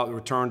talked about the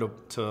return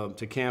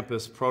to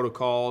campus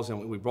protocols,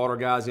 and we brought our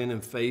guys in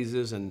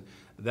phases, and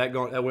that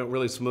went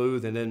really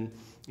smooth. And then,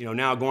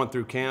 now going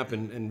through camp,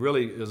 and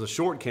really it was a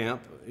short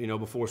camp,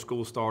 before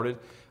school started.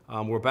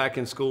 We're back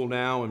in school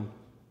now,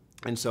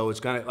 and so it's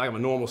kind of like a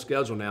normal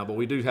schedule now, but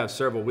we do have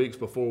several weeks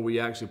before we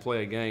actually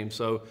play a game.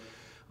 So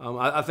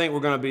I think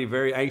we're going to be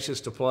very anxious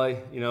to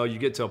play. You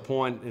get to a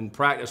point in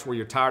practice where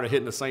you're tired of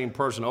hitting the same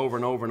person over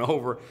and over and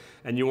over,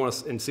 and you want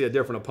to see a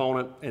different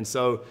opponent. And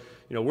so,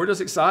 we're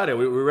just excited.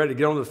 We're ready to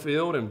get on the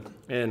field.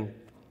 And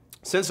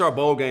since our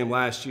bowl game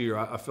last year,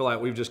 I feel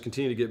like we've just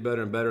continued to get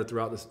better and better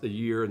throughout the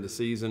year and the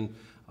season,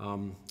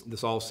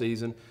 this all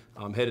season,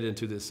 headed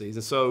into this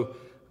season. So,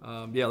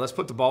 yeah, let's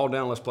put the ball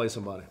down. Let's play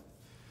somebody.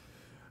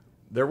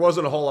 There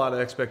wasn't a whole lot of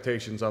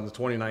expectations on the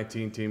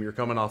 2019 team. You're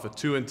coming off a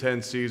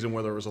 2-10 season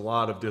where there was a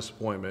lot of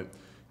disappointment.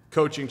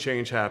 Coaching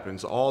change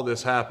happens. All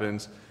this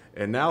happens.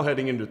 And now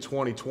heading into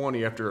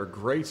 2020 after a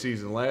great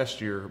season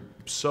last year,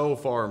 so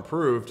far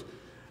improved,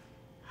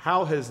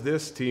 how has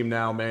this team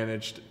now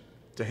managed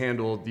to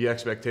handle the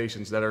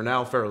expectations that are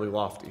now fairly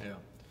lofty? Yeah.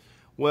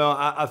 Well,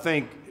 I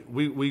think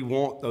we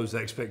want those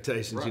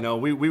expectations. Right.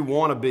 We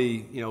want to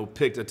be,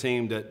 picked a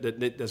team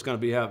that's going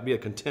to be a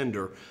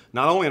contender,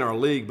 not only in our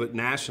league but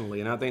nationally.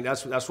 And I think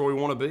that's where we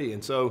want to be.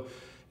 And so,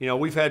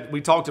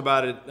 we talked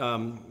about it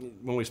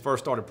when we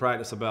first started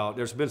practice about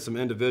there's been some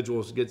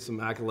individuals get some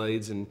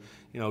accolades and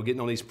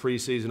getting on these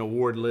preseason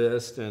award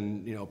lists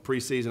and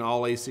preseason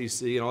All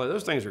ACC and all that.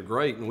 Those things are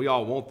great and we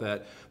all want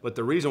that. But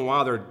the reason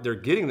why they're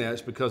getting that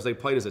is because they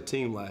played as a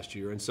team last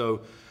year. And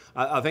so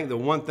I think the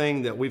one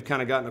thing that we've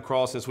kind of gotten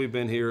across since we've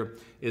been here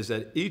is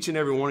that each and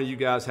every one of you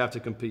guys have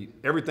to compete.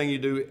 Everything you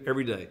do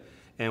every day.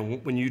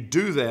 And when you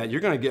do that,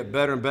 you're going to get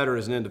better and better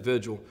as an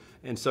individual.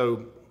 And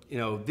so,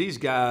 these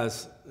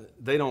guys,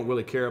 they don't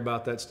really care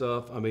about that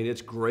stuff. I mean,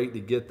 it's great to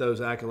get those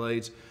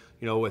accolades.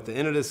 At the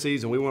end of the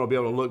season, we want to be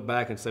able to look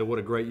back and say what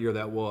a great year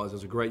that was. It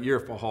was a great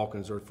year for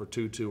Hawkins or for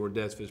Tutu or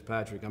Des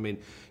Fitzpatrick. I mean,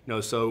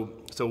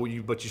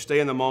 but you stay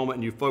in the moment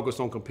and you focus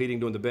on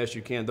competing, doing the best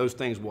you can. Those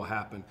things will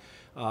happen.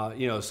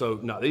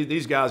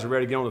 These guys are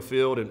ready to get on the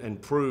field and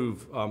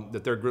prove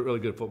that they're really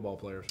good football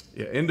players.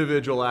 Yeah,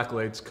 individual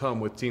accolades come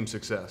with team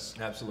success.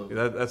 Absolutely.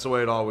 That's the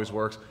way it always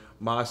works.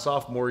 My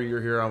sophomore year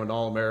here, I'm an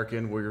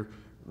All-American. We're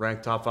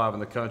ranked top 5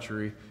 in the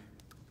country.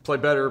 Play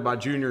better my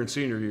junior and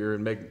senior year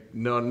and make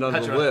none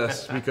of the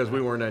lists because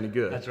we weren't any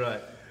good. That's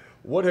right.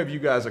 What have you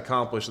guys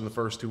accomplished in the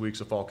first 2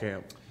 weeks of fall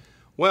camp?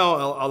 Well,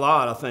 a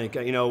lot, I think.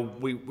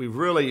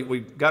 We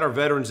got our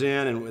veterans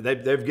in, and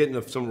they're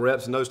getting some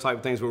reps and those type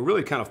of things. We're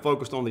really kind of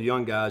focused on the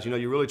young guys.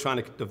 You're really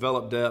trying to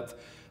develop depth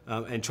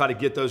and try to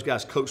get those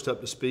guys coached up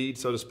to speed,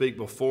 so to speak,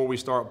 before we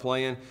start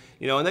playing.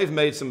 And they've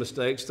made some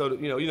mistakes, so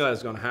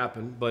that's going to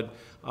happen. But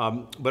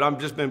I've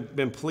just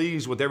been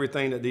pleased with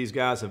everything that these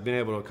guys have been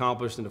able to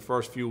accomplish in the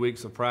first few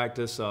weeks of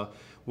practice.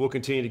 We'll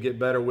continue to get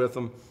better with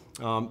them.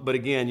 But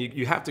again,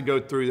 you have to go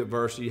through the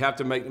adversity. You have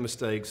to make the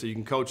mistakes so you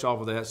can coach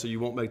off of that so you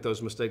won't make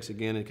those mistakes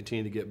again and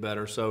continue to get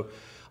better. So,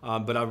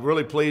 but I'm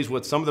really pleased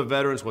with some of the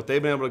veterans, what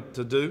they've been able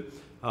to do,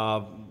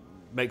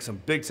 make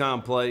some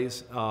big-time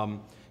plays.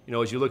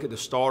 As you look at the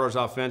starters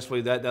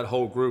offensively, that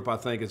whole group, I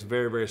think, is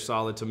very, very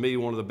solid. To me,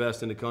 one of the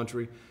best in the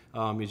country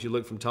as you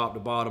look from top to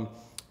bottom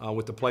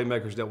with the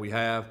playmakers that we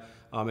have.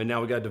 And now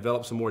we've got to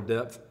develop some more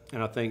depth.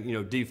 And I think,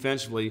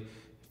 defensively,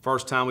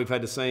 first time we've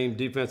had the same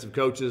defensive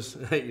coaches,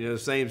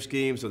 same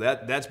scheme, so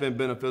that's been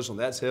beneficial.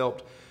 That's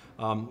helped.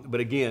 But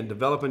again,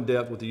 developing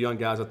depth with the young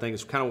guys, I think,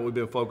 is kind of what we've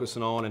been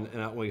focusing on,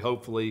 and we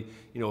hopefully,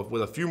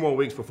 with a few more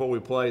weeks before we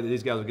play,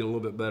 these guys will get a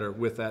little bit better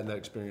with that and that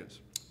experience.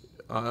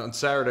 On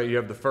Saturday, you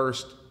have the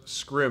first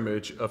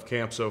scrimmage of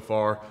camp so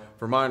far.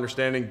 From my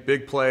understanding,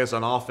 big plays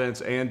on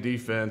offense and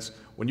defense.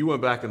 When you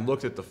went back and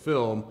looked at the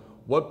film,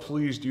 what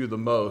pleased you the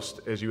most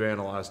as you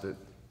analyzed it?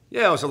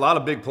 Yeah, it was a lot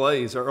of big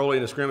plays early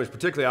in the scrimmage,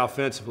 particularly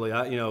offensively.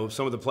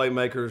 Some of the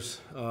playmakers,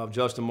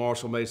 Justin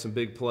Marshall made some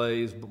big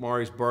plays.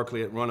 Maurice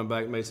Berkeley at running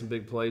back made some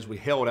big plays. We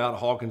held out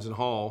Hawkins and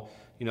Hall,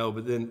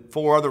 but then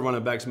 4 other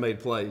running backs made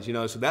plays,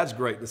 so that's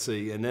great to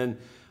see. And then,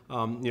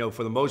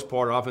 for the most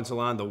part, our offensive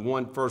line,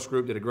 the first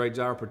group did a great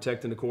job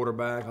protecting the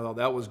quarterback. I thought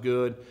that was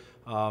good.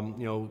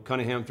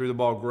 Cunningham threw the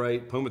ball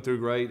great. Puma threw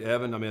great.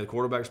 Evan, the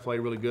quarterbacks played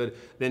really good.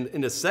 Then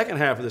in the second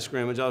half of the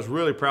scrimmage, I was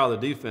really proud of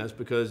the defense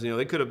because,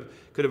 they could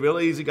have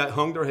really easy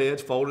hung their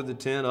heads, folded the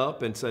 10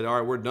 up and said, all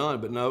right, we're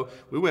done. But no,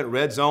 we went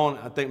red zone,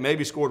 I think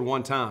maybe scored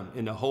 1 time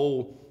in the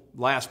whole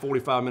last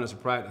 45 minutes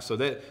of practice. So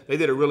they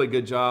did a really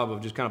good job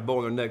of just kind of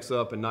bowling their necks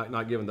up and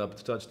not giving up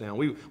the touchdown.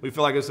 We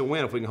feel like it's a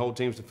win if we can hold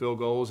teams to field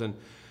goals.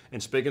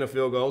 And speaking of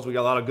field goals, we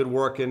got a lot of good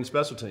work in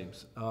special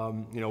teams.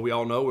 We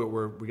all know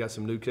we got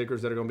some new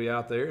kickers that are going to be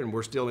out there, and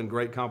we're still in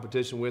great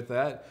competition with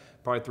that.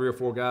 Probably 3 or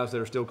 4 guys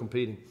that are still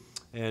competing.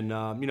 And,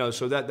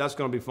 so that's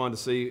going to be fun to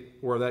see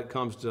where that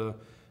comes to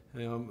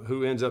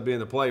who ends up being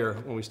the player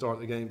when we start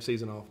the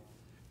season off.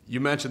 You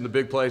mentioned the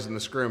big plays in the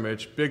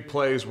scrimmage. Big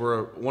plays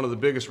were one of the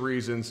biggest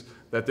reasons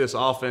that this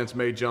offense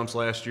made jumps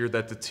last year,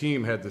 that the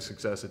team had the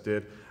success it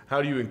did.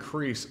 How do you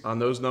increase on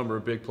those number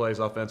of big plays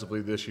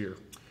offensively this year?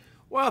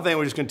 Well, I think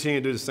we just continue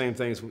to do the same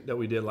things that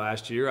we did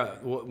last year.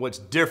 What's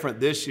different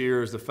this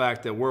year is the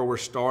fact that where we're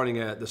starting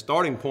at, the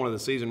starting point of the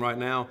season right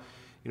now,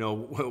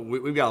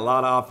 we've got a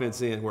lot of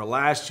offense in. Where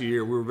last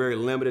year we were very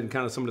limited in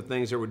kind of some of the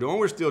things that we're doing.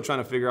 We're still trying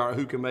to figure out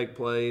who can make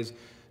plays,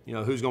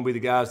 who's going to be the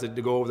guys that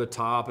go over the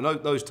top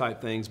and those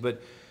type things.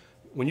 But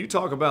when you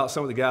talk about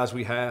some of the guys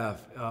we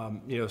have,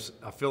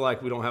 I feel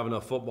like we don't have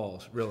enough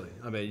footballs, really.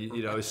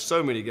 There's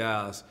so many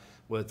guys.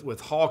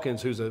 With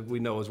Hawkins, we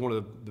know is one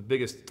of the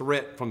biggest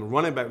threat from the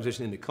running back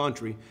position in the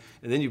country,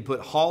 and then you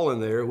put Hall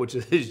in there, which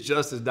is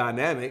just as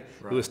dynamic,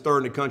 right, who is 3rd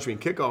in the country in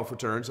kickoff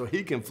return, so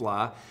he can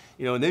fly.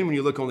 And then when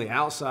you look on the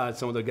outside,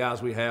 some of the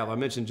guys we have, I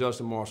mentioned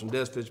Justin Marshall,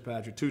 Des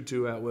Fitzpatrick,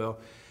 Tutu Atwell,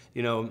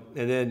 and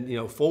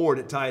then forward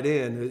at tight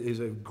end is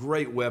a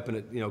great weapon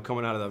at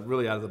coming out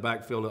of the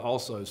backfield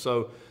also.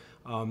 So.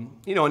 And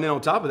then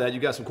on top of that, you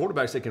got some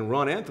quarterbacks that can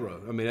run and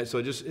throw. So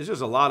it's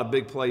just a lot of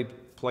big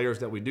players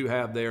that we do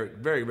have there.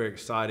 Very, very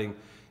exciting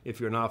if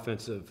you're an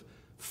offensive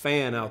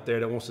fan out there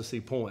that wants to see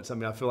points.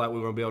 I feel like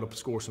we're going to be able to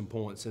score some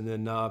points. And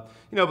then,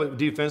 but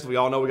defensively, we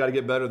all know we got to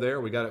get better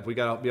there. We got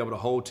to be able to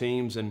hold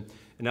teams, and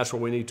that's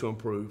where we need to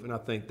improve. And I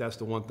think that's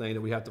the one thing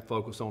that we have to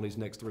focus on these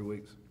next 3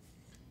 weeks.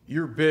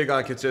 You're big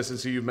on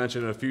consistency. You've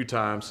mentioned it a few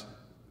times.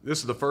 This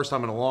is the first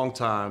time in a long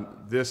time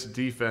this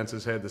defense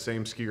has had the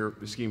same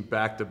scheme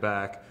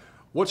back-to-back.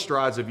 What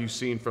strides have you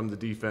seen from the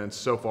defense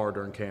so far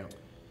during camp?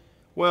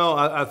 Well,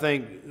 I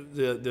think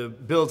the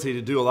ability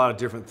to do a lot of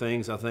different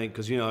things, I think,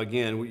 because,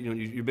 again,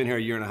 you've been here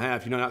a year and a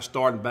half. You're not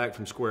starting back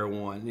from square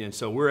one. And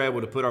so we're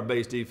able to put our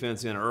base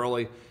defense in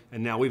early,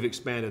 and now we've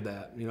expanded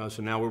that.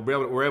 So now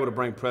we're able to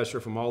bring pressure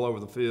from all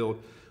over the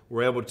field.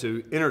 We're able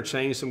to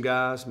interchange some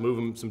guys, move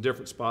them some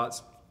different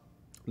spots.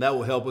 That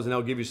will help us, and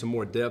that'll give you some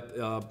more depth,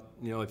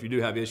 if you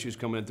do have issues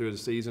coming in through the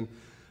season.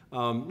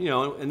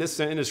 In this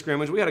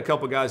scrimmage, we had a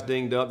couple guys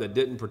dinged up that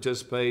didn't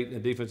participate in the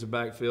defensive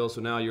backfield,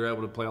 so now you're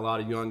able to play a lot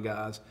of young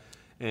guys.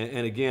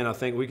 And again, I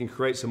think we can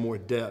create some more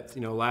depth.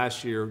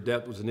 Last year,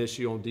 depth was an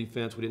issue on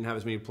defense. We didn't have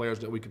as many players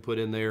that we could put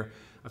in there.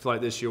 I feel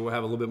like this year we'll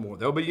have a little bit more.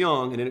 They'll be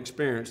young and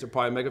inexperienced. They'll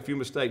probably make a few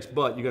mistakes,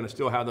 but you're going to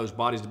still have those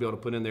bodies to be able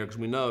to put in there because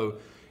we know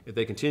if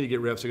they continue to get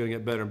reps, they're going to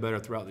get better and better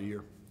throughout the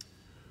year.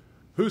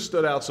 Who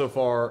stood out so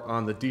far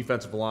on the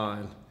defensive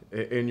line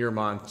in your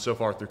mind so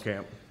far through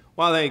camp?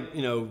 Well, I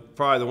think,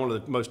 probably one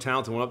of the most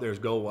talented one up there is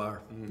Goldwire.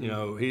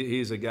 Mm-hmm.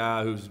 He's a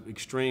guy who's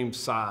extreme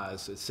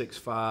size at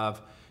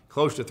 6'5",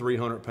 close to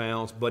 300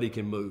 pounds, but he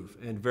can move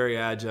and very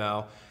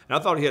agile. And I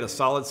thought he had a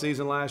solid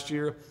season last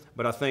year,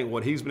 but I think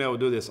what he's been able to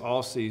do this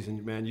all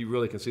season, man, you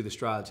really can see the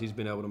strides he's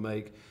been able to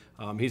make.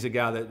 He's a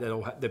guy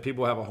that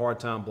people have a hard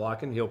time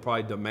blocking. He'll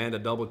probably demand a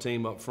double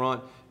team up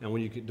front, and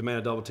when you demand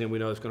a double team, we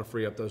know it's going to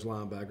free up those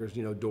linebackers.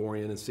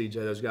 Dorian and CJ,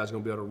 those guys are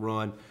going to be able to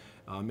run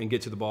and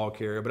get to the ball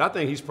carrier. But I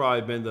think he's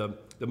probably been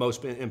the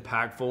most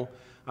impactful.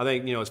 I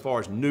think, as far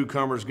as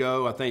newcomers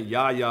go, I think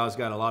Yaya's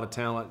got a lot of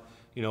talent.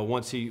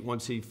 Once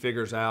he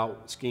figures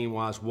out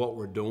scheme-wise what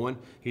we're doing,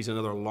 he's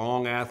another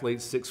long athlete,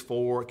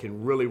 6'4",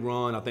 can really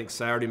run. I think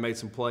Saturday made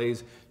some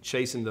plays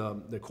chasing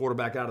the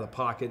quarterback out of the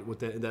pocket with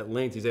that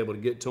length. He's able to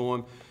get to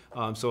him.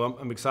 So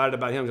I'm excited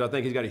about him because I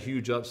think he's got a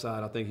huge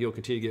upside. I think he'll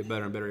continue to get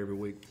better and better every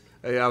week.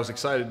 Hey, I was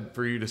excited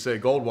for you to say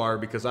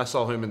Goldwire because I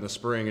saw him in the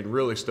spring and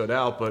really stood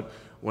out. But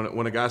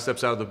when a guy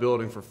steps out of the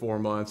building for 4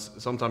 months,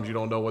 sometimes you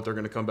don't know what they're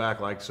going to come back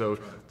like. So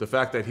the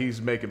fact that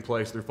he's making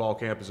plays through fall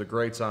camp is a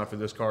great sign for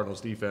this Cardinals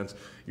defense.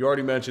 You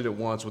already mentioned it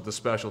once with the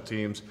special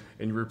teams,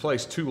 and you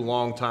replaced 2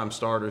 longtime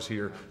starters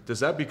here. Does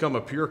that become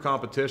a pure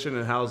competition,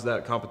 and how's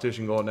that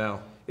competition going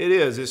now? It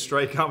is. It's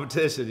straight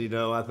competition. You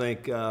know, I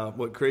think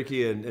what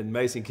Cricky and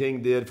Mason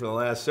King did for the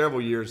last several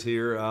years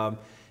here,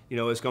 you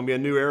know, it's going to be a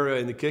new era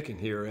in the kicking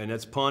here, and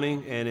it's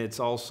punting, and it's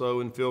also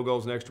in field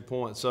goals and extra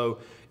points. So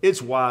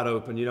it's wide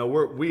open. You know,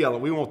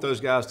 we want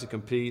those guys to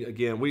compete.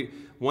 Again,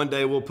 one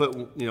day we'll put,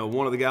 you know,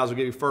 one of the guys will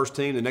get you first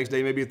team, the next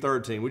day maybe a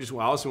third team.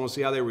 I also want to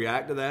see how they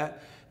react to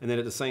that. And then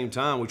at the same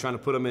time, we're trying to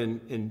put them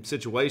in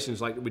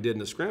situations like we did in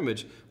the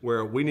scrimmage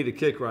where we need a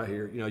kick right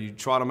here. You know, you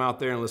trot them out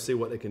there and let's see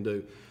what they can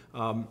do.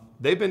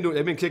 They've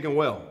been kicking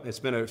well. It's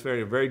been a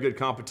very good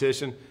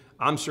competition.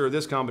 I'm sure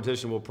this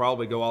competition will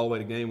probably go all the way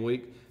to game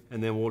week,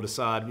 and then we'll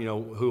decide, you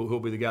know, who'll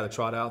be the guy to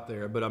trot out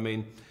there. But I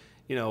mean,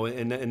 you know,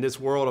 in this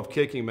world of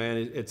kicking, man,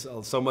 it's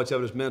so much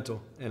of it is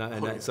mental,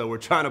 so we're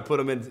trying to put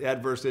them in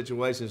adverse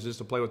situations just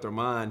to play with their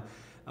mind,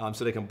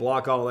 so they can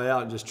block all that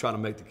out and just try to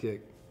make the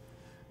kick.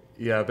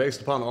 Yeah,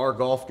 based upon our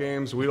golf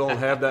games, we don't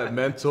have that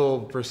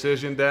mental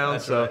precision down,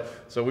 so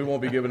we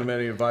won't be giving them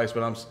any advice.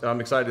 But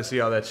I'm excited to see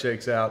how that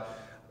shakes out.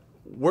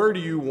 Where do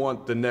you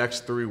want the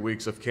next 3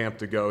 weeks of camp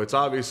to go? It's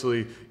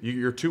obviously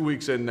you're 2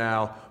 weeks in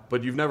now,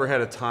 but you've never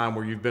had a time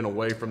where you've been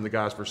away from the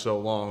guys for so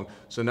long.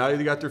 So now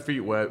you got their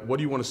feet wet. What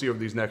do you want to see over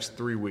these next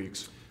 3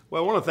 weeks?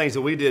 Well, one of the things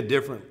that we did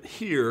different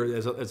here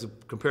as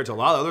compared to a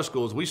lot of other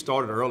schools, we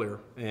started earlier.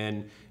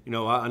 And, you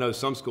know, I know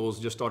some schools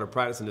just started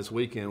practicing this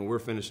weekend. We're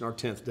finishing our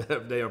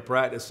 10th day of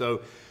practice.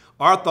 So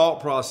our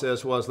thought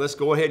process was, let's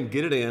go ahead and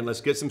get it in.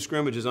 Let's get some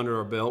scrimmages under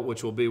our belt,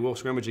 which we'll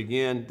scrimmage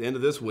again at the end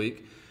of this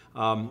week.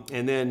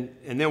 And then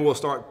we'll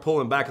start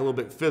pulling back a little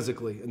bit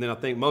physically. And then I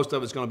think most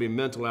of it's going to be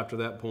mental after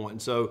that point.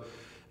 And so,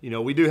 you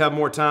know, we do have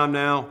more time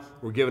now.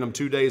 We're giving them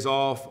 2 days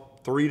off,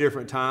 3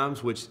 different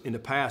times, which in the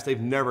past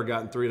they've never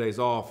gotten 3 days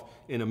off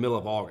in the middle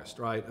of August,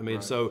 right? I mean,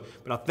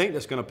 but I think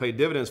that's going to pay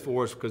dividends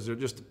for us because they're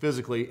just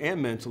physically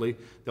and mentally,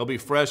 they'll be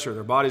fresher.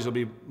 Their bodies will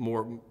be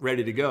more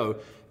ready to go.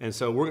 And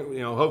so we're,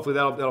 you know, hopefully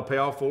that'll pay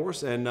off for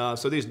us. And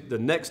so the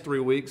next 3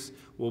 weeks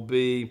will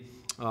be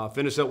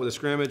finish up with a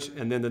scrimmage,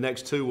 and then the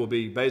next 2 will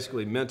be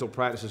basically mental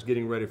practices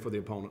getting ready for the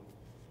opponent.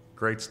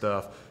 Great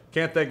stuff.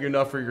 Can't thank you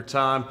enough for your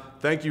time.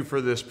 Thank you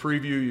for this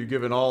preview you've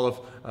given all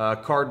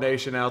of Card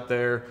Nation out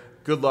there.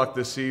 Good luck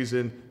this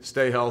season.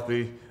 Stay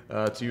healthy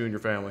to you and your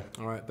family.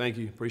 All right. Thank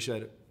you.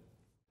 Appreciate it.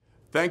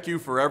 Thank you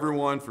for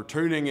everyone for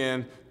tuning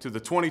in to the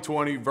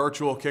 2020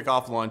 Virtual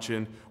Kickoff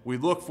Luncheon. We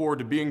look forward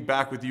to being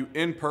back with you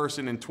in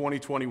person in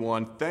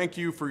 2021. Thank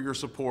you for your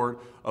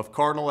support of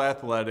Cardinal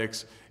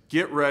Athletics.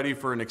 Get ready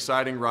for an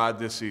exciting ride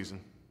this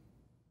season.